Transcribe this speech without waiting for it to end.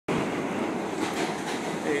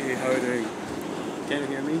Hey, how are you doing? Can you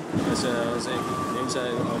hear me? As I was saying, the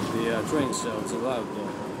inside of the train, so it's loud.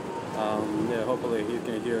 Yeah, hopefully you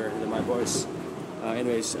can hear my voice.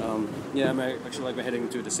 Yeah, I'm actually heading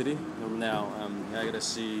to the city now. I gotta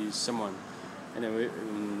see someone. Anyway,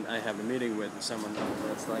 I have a meeting with someone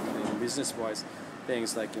that's business-wise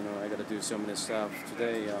things I gotta do so many stuff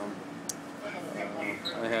today.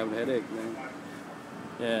 I have a headache, man.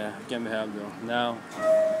 Yeah, can't be helped though. Now,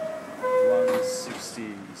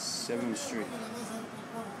 167th Street.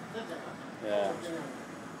 Yeah.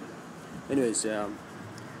 Anyways, yeah.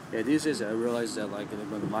 These days I realized that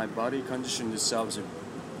when my body condition itself,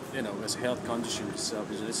 as health condition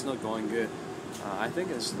itself, it's not going good. I think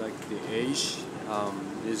it's the age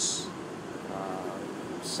is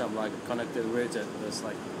some connected with it. It's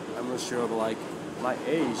I'm not sure, but my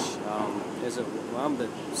age is around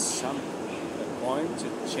some point to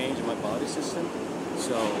change my body system.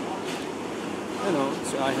 So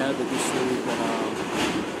so I had the good sleep and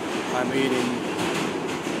I'm eating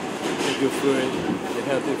the good food, the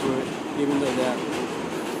healthy food, even though that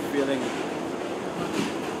feeling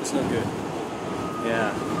it's not good.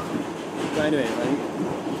 Yeah. But anyway,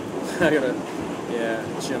 I gotta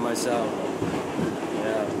cheer myself.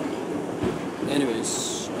 Yeah.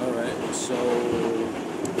 Anyways, alright, so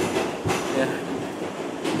yeah,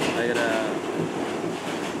 I gotta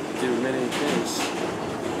do many things,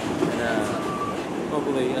 and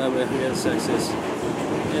hopefully I will get success.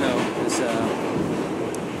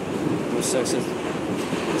 It's success.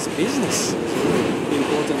 It's a business. It's really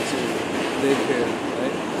important to live here,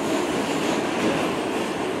 right?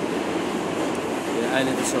 Yeah, I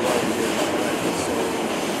need to survive here. Right? So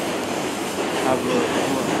hard work.